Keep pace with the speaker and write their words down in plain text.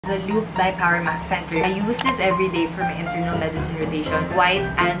The Loop by PowerMax Center. I use this every day for my internal medicine rotation. White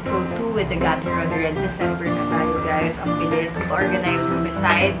and Pro 2 with the Gateron Red. December na tayo, guys. Ang bilis. Ang organized room.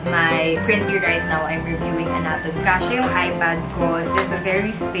 Beside my printer right now, I'm reviewing anatomy. Kasi yung iPad ko, this is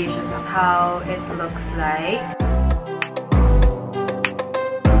very spacious. That's how it looks like.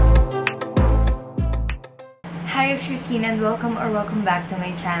 Hi, it's Kristine and welcome back to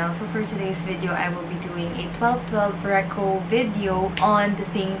my channel. So for today's video, I will be doing a 12-12 reco video on the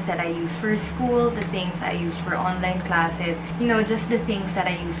things that I use for school, the things I use for online classes, you know, just the things that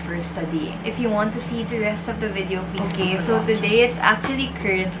I use for studying. If you want to see the rest of the video, please. Okay, so today it's actually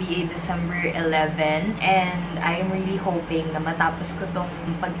currently a December 11 and I am really hoping na matapos ko tong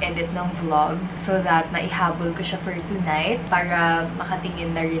pag-edit ng vlog so that maihabol ko siya for tonight para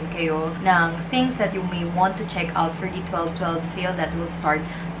makatingin na rin kayo ng things that you may want to check out for the 12-12 sale that will start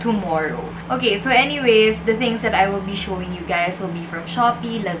tomorrow. Okay, so anyways, the things that I will be showing you guys will be from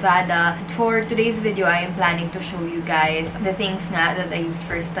Shopee, Lazada. For today's video, I am planning to show you guys the things that I use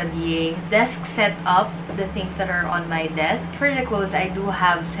for studying, desk setup, the things that are on my desk. For the clothes, I do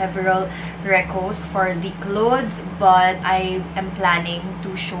have several recos for the clothes, but I am planning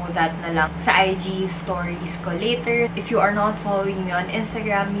to show that na lang sa IG stories ko later. If you are not following me on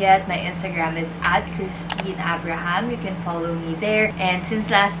Instagram yet, my Instagram is @Kristine Abraham. You can follow me there. And since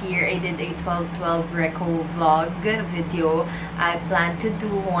last year I did a 12-12 reco vlog video, I plan to do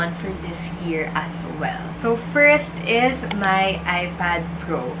one for this year as well. So first is my iPad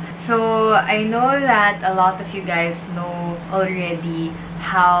Pro. So I know that a lot of you guys know already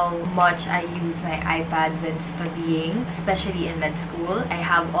how much I use my iPad when studying, especially in med school. I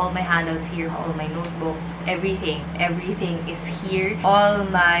have all my handles here, all my notebooks, everything is here. All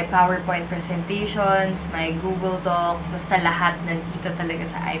my PowerPoint presentations, my Google Docs, basta lahat nandito talaga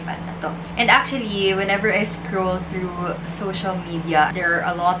sa iPad na to. And actually, whenever I scroll through social media, there are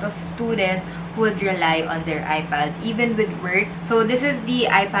a lot of students who would rely on their iPad, even with work. So this is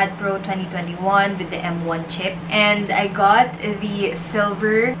the iPad Pro 2021 with the M1 chip. And I got the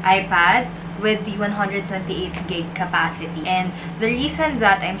silver iPad with the 128 gig capacity. And the reason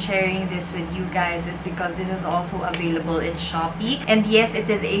that I'm sharing this with you guys is because this is also available in Shopee. And yes, it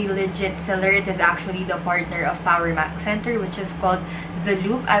is a legit seller. It is actually the partner of PowerMax Center, which is called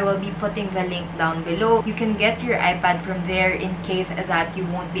Vllo. I will be putting the link down below. You can get your iPad from there in case that you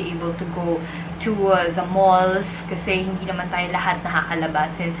won't be able to go to the malls kasi hindi naman tayo lahat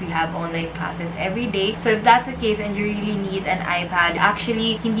nakakalabas since we have online classes every day. So if that's the case and you really need an iPad,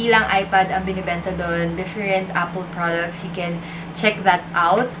 actually, hindi lang iPad ang binibenta doon, different Apple products, you can check that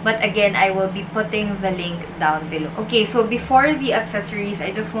out. But again, I will be putting the link down below. Okay, so before the accessories, I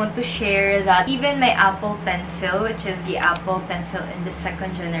just want to share that even my Apple Pencil, which is the Apple Pencil in the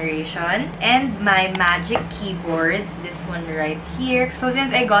 2nd generation, and my Magic Keyboard, this one right here. So since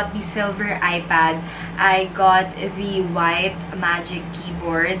I got the silver iPad, I got the white Magic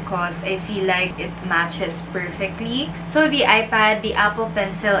Keyboard because I feel like it matches perfectly. So the iPad, the Apple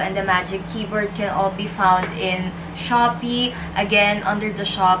Pencil, and the Magic Keyboard can all be found in Shopee. Again, under the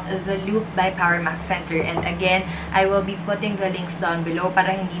shop, the Loop by PowerMax Center. And again, I will be putting the links down below para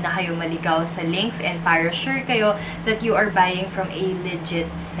hindi na kayo maligaw sa links and para sure kayo that you are buying from a legit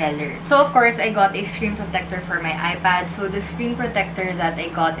seller. So of course, I got a screen protector for my iPad. So the screen protector that I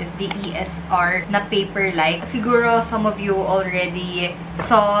got is the ESR na paper-like. Siguro some of you already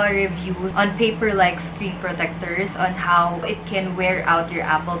saw reviews on paper-like screen protectors on how it can wear out your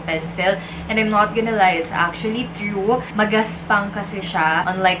Apple Pencil. And I'm not gonna lie, it's actually true. Magaspang kasi siya,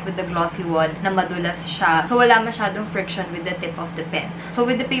 unlike with the glossy one na madulas siya. So wala masyadong friction with the tip of the pen. So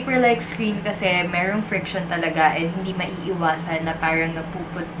with the paper-like screen kasi merong friction talaga and hindi maiiwasan na parang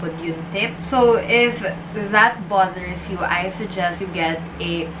napupud-pud yung tip. So if that bothers you, I suggest you get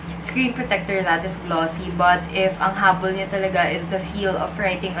a screen protector that is glossy. But if ang habol niyo talaga is the feel of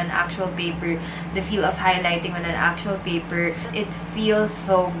writing on actual paper, the feel of highlighting on an actual paper, it feels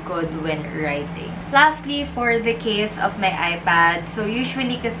so good when writing. Lastly, for the case of my iPad, so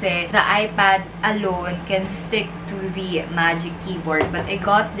usually kasi the iPad alone can stick to the Magic Keyboard, but I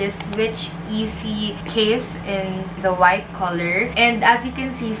got this Switch Easy case in the white color, and as you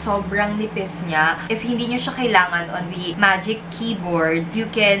can see, sobrang nipis niya. If hindi nyo siya kailangan on the Magic Keyboard, you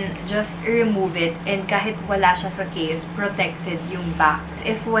can just remove it, and kahit wala siya sa case, protected yung back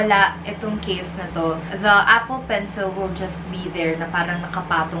if wala itong case na to, the Apple Pencil will just be there na parang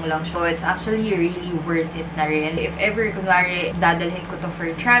nakapatong lang siya. So, it's actually really worth it na rin. If ever, kunwari, dadalhin ko to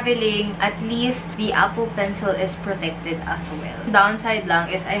for traveling, at least the Apple Pencil is protected as well. Downside lang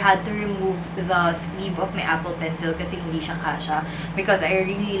is I had to remove the sleeve of my Apple Pencil kasi hindi siya kasha because I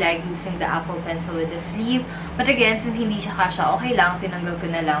really like using the Apple Pencil with the sleeve. But again, since hindi siya kasha, okay lang, tinanggal ko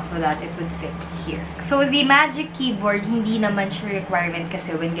na lang so that it would fit here. So, the Magic Keyboard, hindi naman siya requirement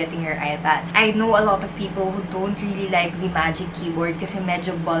kasi when getting your iPad. I know a lot of people who don't really like the Magic Keyboard kasi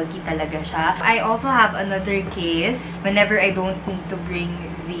medyo bulky talaga siya. I also have another case whenever I don't need to bring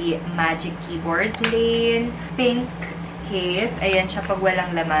the Magic Keyboard. Plain pink case. Ayan siya pag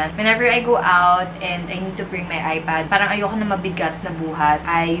walang laman. Whenever I go out and I need to bring my iPad, parang ayoko na mabigat na buhat,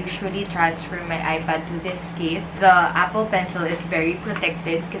 I usually transfer my iPad to this case. The Apple Pencil is very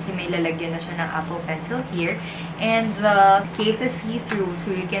protected kasi may lalagyan na siya ng Apple Pencil here. And the case is see-through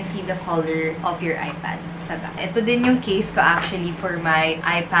so you can see the color of your iPad sa back. Ito din yung case ko actually for my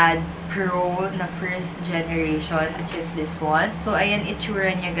iPad Pro na first generation, which is this one. So, ayan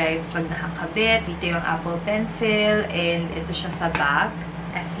itsura niya guys pag nakakabit. Dito yung Apple Pencil and ito siya sa back.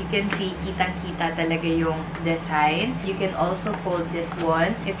 As you can see, kitang-kita talaga yung design. You can also fold this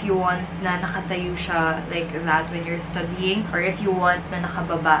one if you want na nakatayo siya like that when you're studying, or if you want na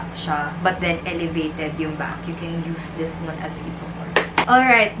nakababa siya but then elevated yung back. You can use this one as a support.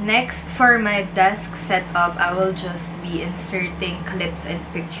 Alright, next for my desk setup, I will just be inserting clips and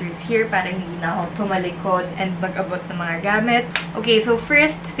pictures here para hindi na ako tumalikod and mag-abot ng mga gamit. Okay, so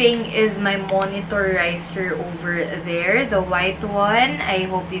first thing is my monitor riser over there, the white one. I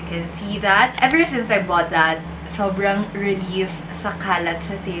hope you can see that. Ever since I bought that, sobrang relief sa kalat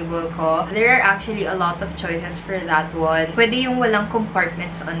sa table ko. There are actually a lot of choices for that one. Pwede yung walang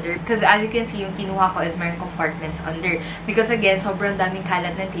compartments under. Because as you can see, yung kinuha ko is mayroong compartments under. Because again, sobrang daming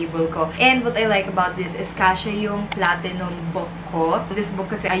kalat ng table ko. And what I like about this is kasha yung platinum book ko. This book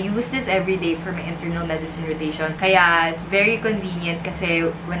kasi I use this every day for my internal medicine rotation. Kaya it's very convenient kasi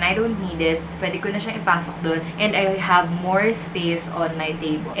when I don't need it, pwede ko na siyang ipasok doon. And I have more space on my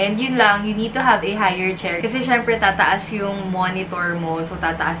table. And yun lang, you need to have a higher chair. Kasi syempre tataas yung monitor mo. So,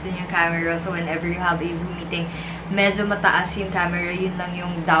 tataas din yung camera. So, whenever you have a Zoom meeting, medyo mataas yung camera. Yun lang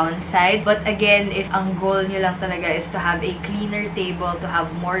yung downside. But again, if ang goal nyo lang talaga is to have a cleaner table, to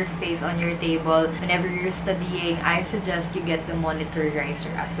have more space on your table, whenever you're studying, I suggest you get the monitor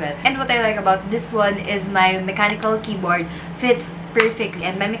riser as well. And what I like about this one is my mechanical keyboard fits perfectly.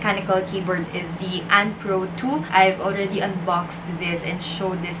 And my mechanical keyboard is the Pro 2. I've already unboxed this and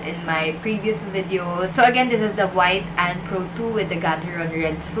showed this in my previous videos. So again, this is the white Pro 2 with the Gateron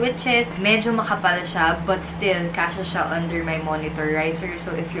red switches. Medyo makapal siya, but still, kasha siya under my monitor riser.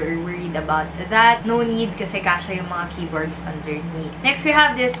 So if you're worried about that, no need kasi kasha yung mga keyboards underneath. Next, we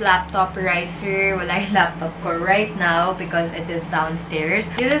have this laptop riser. Wala yung laptop ko right now because it is downstairs.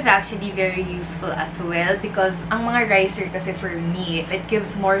 This is actually very useful as well because ang mga riser kasi for me, it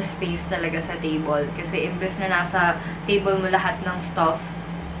gives more space talaga sa table. Kasi imbes na nasa table mo lahat ng stuff,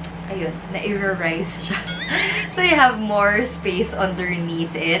 ayun, na-errorize siya. So, you have more space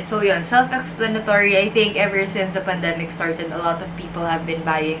underneath it. So, yun, self-explanatory. I think ever since the pandemic started, a lot of people have been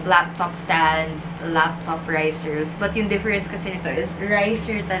buying laptop stands, laptop risers. But yung difference kasi nito is,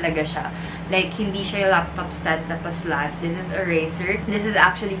 riser talaga siya. Like, hindi siya yung laptop stand na pa-slant. This is a riser. This is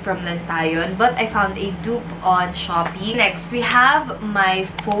actually from Lantayon, but I found a dupe on Shopee. Next, we have my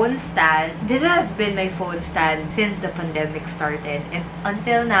phone stand. This has been my phone stand since the pandemic started. And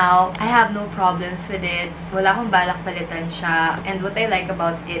until now, I have no problems with it. Wala akong balak palitan siya. And what I like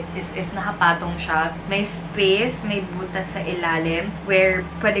about it is if nakapatong siya, may space, may butas sa ilalim where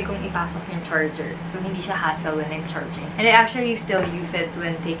pwede kong ipasok yung charger. So, hindi siya hassle when I'm charging. And I actually still use it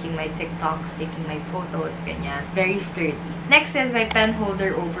when taking my TikToks, taking my photos, ganyan. Very sturdy. Next is my pen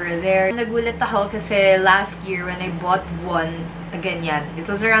holder over there. Nagulat ako kasi last year when I bought one, again yan, it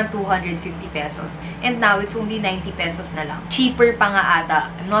was around 250 pesos. And now, it's only 90 pesos na lang. Cheaper pa nga ata.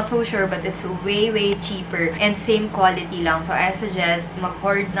 I'm not so sure, but it's way, way cheaper. And same quality lang. So, I suggest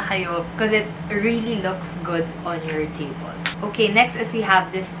mag-hoard na kayo because it really looks good on your table. Okay, next is we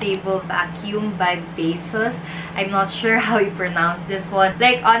have this table vacuum by Bezos. I'm not sure how you pronounce this one.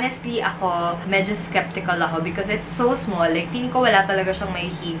 Like, honestly, ako, medyo skeptical ako because it's so small. Like, feeling ko wala talaga siyang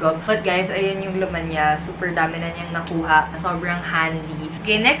mahihigop. But guys, ayan yung laman niya. Super dami na niyang nakuha. Sobrang handy.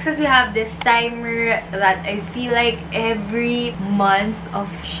 Okay, next is we have this timer that I feel like every month of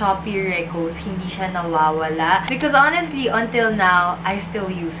Shopee recos, hindi siya nawawala. Because honestly, until now, I still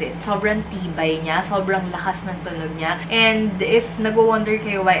use it. Sobrang tibay niya. Sobrang lakas ng tunog niya. And And if nag-wonder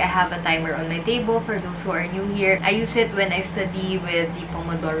kayo why I have a timer on my table, for those who are new here, I use it when I study with the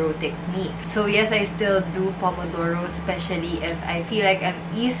Pomodoro technique. So yes, I still do Pomodoro, especially if I feel like I'm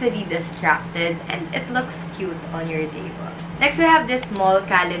easily distracted, and it looks cute on your table. Next, we have this small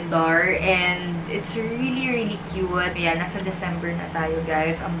calendar, and it's really cute. Ayan, nasa December na tayo,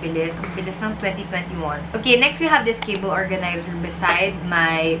 guys. Ang bilis ng 2021. Okay, next we have this cable organizer beside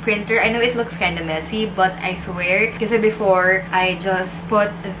my printer. I know it looks kind of messy, but I swear, kasi before, I just put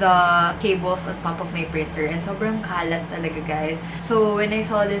the cables on top of my printer, and sobrang kalat talaga, guys. So, when I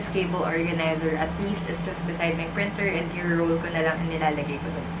saw this cable organizer, at least it's just beside my printer, and i-roll ko na lang and nilalagay ko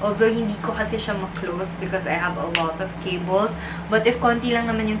doon. Although, hindi ko kasi siya ma-close because I have a lot of cables. But if konti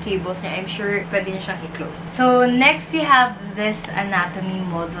lang naman yung cables niya, I'm sure pwede nyo siyang i-close. So, next we have this anatomy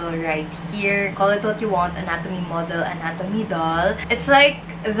model right here. Call it what you want, anatomy model, anatomy doll. It's like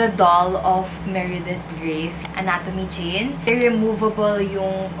the doll of Meredith Gray's anatomy chain. Removable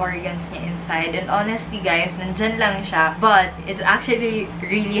yung organs niya inside. And honestly, guys, nandyan lang siya. But it's actually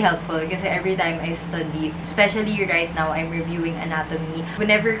really helpful kasi every time I study, especially right now, I'm reviewing anatomy.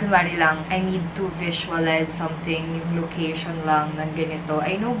 Whenever, kunwari lang, I need to visualize something, yung location lang ng ganito.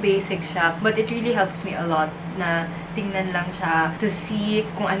 I know basic siya, but it really helps me a lot na tingnan lang siya to see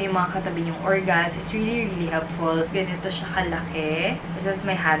kung ano yung mga katabi yung organs. It's really helpful. Ganito siya kalaki. This is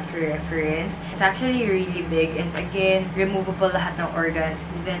my hand for reference. It's actually really big, and again, removable lahat ng organs.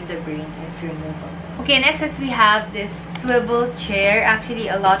 Even the brain is removable. Okay, next is we have this swivel chair.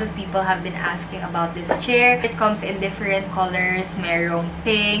 Actually, a lot of people have been asking about this chair. It comes in different colors. Merong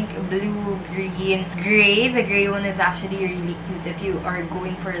pink, blue, green, gray. The gray one is actually really cute if you are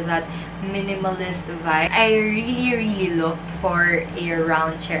going for that minimalist vibe. I really looked for a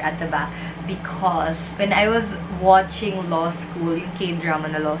round chair at the back because when I was watching law school, yung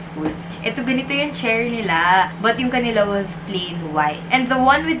K-drama na law school, ganito yung chair nila, but yung kanila was plain white. And the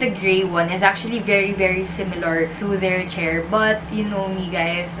one with the gray one is actually very similar to their chair. But you know me,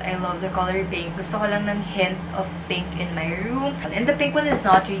 guys, I love the color pink. Gusto ko lang ng hint of pink in my room. And the pink one is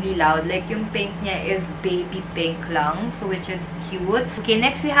not really loud. Like, yung pink niya is baby pink lang, so which is cute. Okay,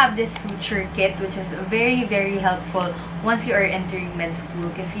 next we have this suture kit, which is very helpful once you are entering med school.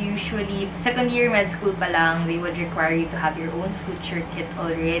 Kasi usually, second year med school pa lang, they would require you to have your own suture kit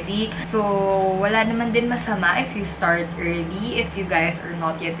already. So, wala naman din masama if you start early. If you guys are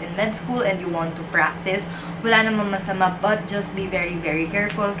not yet in med school and you want to practice, wala naman masama, but just be very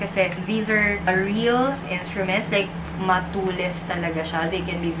careful kasi these are real instruments. Like, matulis talaga siya. They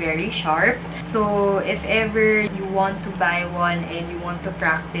can be very sharp. So, if ever you want to buy one and you want to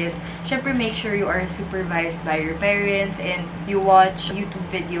practice, syempre make sure you are supervised by your parents and you watch YouTube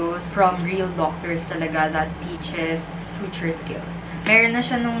videos from real doctors talaga that teaches suture skills. Meron na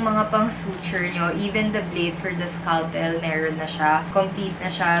siya nung mga pang suture nyo. Even the blade for the scalpel, meron na siya. Complete na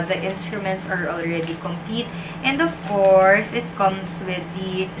siya. The instruments are already complete. And of course, it comes with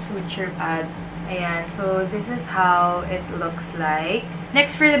the suture pad. Ayan, so this is how it looks like.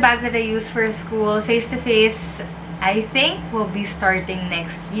 Next, for the bags that I use for school, face-to-face, I think will be starting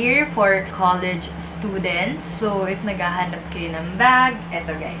next year for college students. So, if naghahanap kayo ng bag,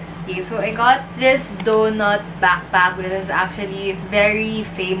 eto guys. Okay, so I got this donut backpack, which is actually very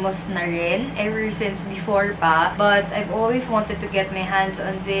famous na rin ever since before pa. But I've always wanted to get my hands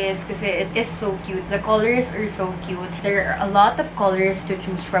on this kasi it is so cute. The colors are so cute. There are a lot of colors to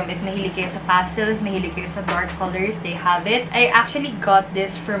choose from. If mahilig kayo sa pastel, if mahilig kayo sa dark colors, they have it. I actually got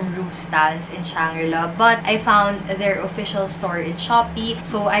this from Roof Stands in Shangri-La, but I found their official store in Shopee.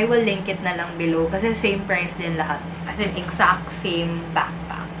 So I will link it na lang below kasi same price din lahat. As in, exact same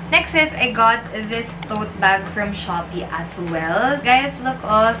backpack. Next is, I got this tote bag from Shopee as well. Guys, look,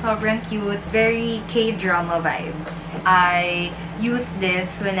 oh, sobrang cute. Very K-drama vibes. I use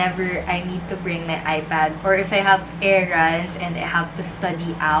this whenever I need to bring my iPad or if I have errands and I have to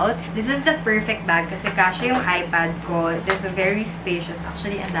study out. This is the perfect bag kasi kasya yung iPad ko. It is very spacious.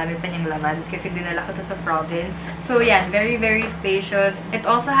 Actually, ang dami pa niyang laman kasi dinala ko to sa province. So, yeah, very spacious. It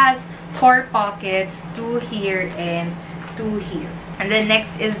also has 4 pockets, 2 here and 2 here. And then next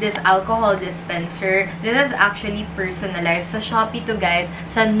is this alcohol dispenser. This is actually personalized. Sa Shopee to, guys.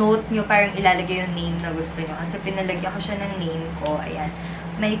 Sa note nyo, parang ilalagay yung name na gusto nyo. Kasi pinalagyan ko siya ng name ko. Ayan.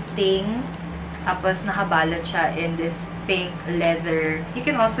 May ting. Tapos nakabalot siya in this pink leather. You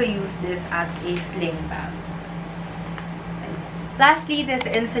can also use this as a sling bag. Lastly, this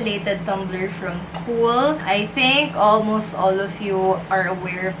insulated tumbler from Cool. I think almost all of you are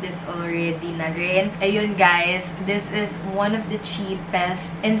aware of this already na rin. Ayun guys, this is one of the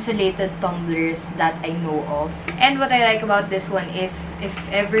cheapest insulated tumblers that I know of. And what I like about this one is, if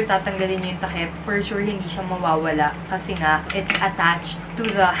ever tatanggalin nyo yung takip, for sure hindi siya mawawala kasi nga, it's attached to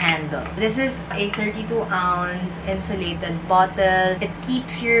the handle. This is a 32-ounce insulated bottle. It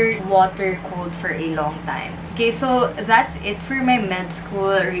keeps your water cold for a long time. Okay, so that's it for my med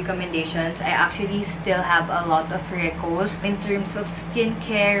school recommendations. I actually still have a lot of recos in terms of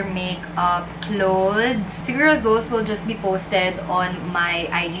skincare, makeup, clothes. Siguro those will just be posted on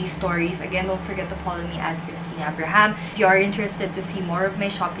my IG stories. Again, don't forget to follow me at Kristine Abraham. If you are interested to see more of my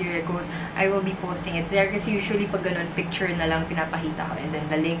Shopee recos, I will be posting it there kasi usually pag ganun, picture na lang pinapakita ko and then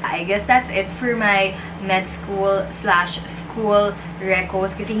the link. I guess that's it for my med school / school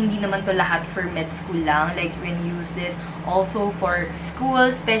recos kasi hindi naman to lahat for med school lang. Like, when you use this also for school,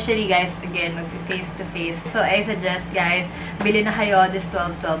 especially guys, again, mag-face-to-face. So, I suggest guys, bili na kayo this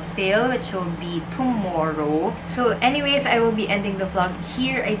 12/12 sale, which will be tomorrow. So, anyways, I will be ending the vlog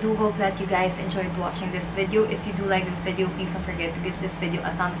here. I do hope that you guys enjoyed watching this video. If you do like this video, please don't forget to give this video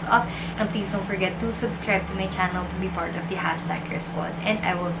a thumbs up. And please don't forget to subscribe to my channel to be part of the #ChrisSquad. And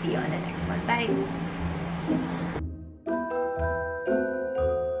I will see you on the next one. Bye!